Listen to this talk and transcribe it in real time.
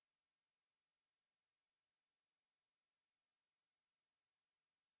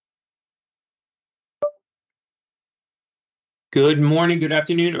Good morning, good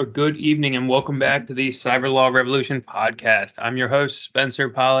afternoon, or good evening, and welcome back to the Cyber Law Revolution podcast. I'm your host, Spencer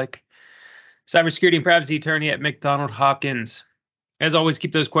Pollock, cybersecurity and privacy attorney at McDonald Hopkins. As always,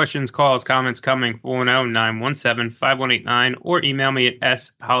 keep those questions, calls, comments coming, 410-917-5189, or email me at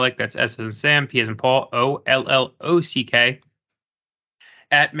spollock, that's S as in Sam, P as in Paul, OLLOCK,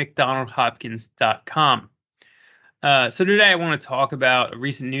 at mcdonaldhopkins.com. So today I want to talk about a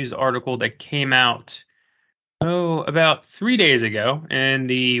recent news article that came out about 3 days ago in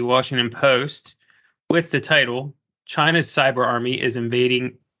the Washington Post with the title, China's Cyber Army is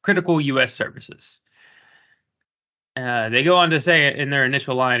Invading Critical U.S. Services. They go on to say in their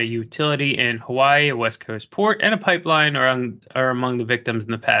initial line, a utility in Hawaii, a West Coast port, and a pipeline are among the victims in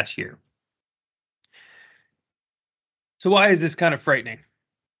the past year. So why is this kind of frightening?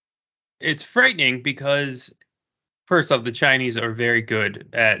 It's frightening because first off, the Chinese are very good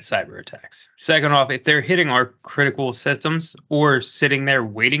at cyber attacks. Second off, if they're hitting our critical systems or sitting there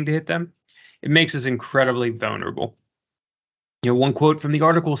waiting to hit them, it makes us incredibly vulnerable. One quote from the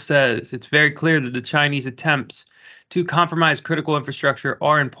article says, it's very clear that the Chinese attempts to compromise critical infrastructure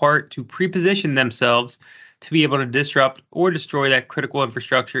are in part to preposition themselves to be able to disrupt or destroy that critical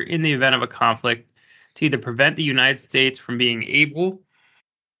infrastructure in the event of a conflict to either prevent the United States from being able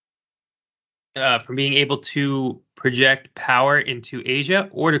to project power into Asia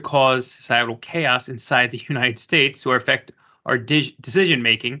or to cause societal chaos inside the United States to affect our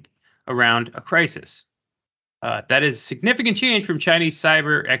decision-making around a crisis. That is a significant change from Chinese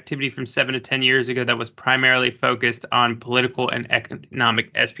cyber activity from 7 to 10 years ago that was primarily focused on political and economic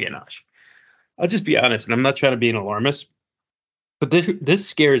espionage. I'll just be honest, and I'm not trying to be an alarmist, but this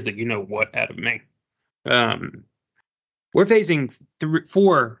scares the you-know-what out of me. We're facing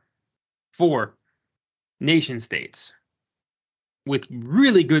four nation states with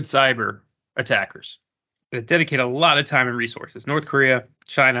really good cyber attackers that dedicate a lot of time and resources. North Korea,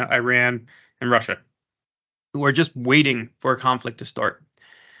 China, Iran, and Russia, who are just waiting for a conflict to start.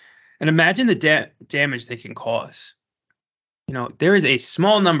 And imagine the damage they can cause. There is a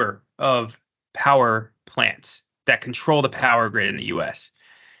small number of power plants that control the power grid in the US.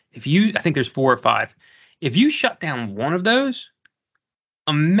 I think there's 4 or 5. If you shut down one of those,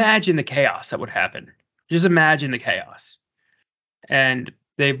 imagine the chaos that would happen. Just imagine the chaos. And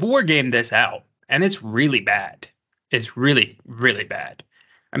they've war gamed this out, and it's really bad. It's really, really bad.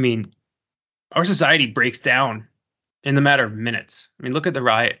 I mean, our society breaks down in the matter of minutes. I mean, look at the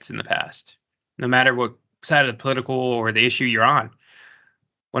riots in the past. No matter what side of the political or the issue you're on,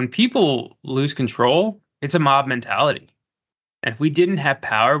 when people lose control, it's a mob mentality. And if we didn't have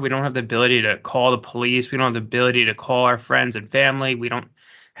power, we don't have the ability to call the police. We don't have the ability to call our friends and family. We don't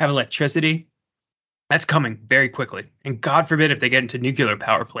have electricity. That's coming very quickly. And God forbid if they get into nuclear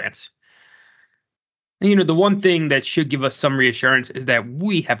power plants. And, the one thing that should give us some reassurance is that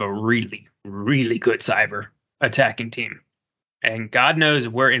we have a really, really good cyber attacking team. And God knows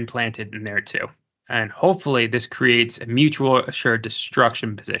we're implanted in there too. And hopefully this creates a mutual assured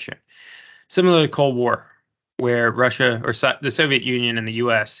destruction position. Similar to Cold War, where Russia or the Soviet Union and the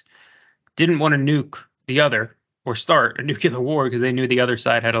US didn't want to nuke the other or start a nuclear war because they knew the other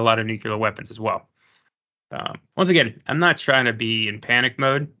side had a lot of nuclear weapons as well. Once again, I'm not trying to be in panic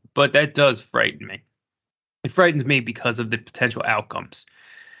mode, but that does frighten me. It frightens me because of the potential outcomes.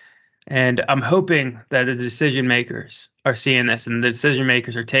 And I'm hoping that the decision makers are seeing this and the decision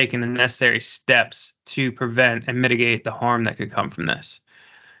makers are taking the necessary steps to prevent and mitigate the harm that could come from this.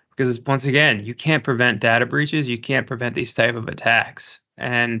 Because once again, you can't prevent data breaches. You can't prevent these type of attacks.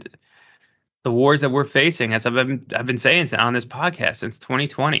 And the wars that we're facing, as I've been saying on this podcast since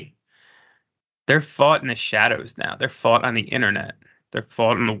 2020, they're fought in the shadows now. They're fought on the internet. They're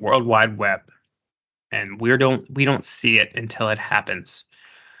fought on the World Wide Web. And we don't see it until it happens.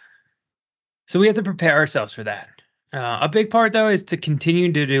 So we have to prepare ourselves for that. A big part, though, is to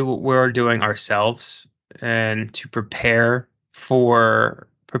continue to do what we're doing ourselves and to prepare our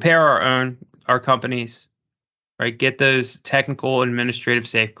companies, right? Get those technical administrative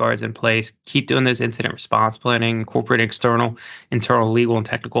safeguards in place. Keep doing those incident response planning, incorporating external, internal, legal, and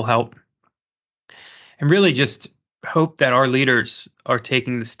technical help. And really just hope that our leaders are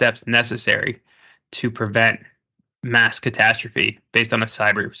taking the steps necessary to prevent mass catastrophe based on a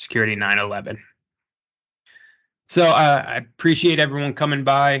cybersecurity 9/11. So I appreciate everyone coming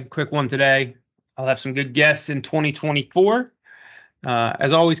by. Quick one today. I'll have some good guests in 2024.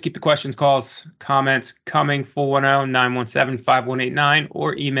 As always, keep the questions, calls, comments coming, 410-917-5189,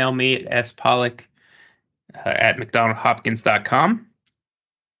 or email me at spollock at mcdonaldhopkins.com.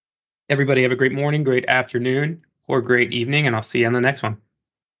 Everybody have a great morning, great afternoon, or great evening, and I'll see you on the next one.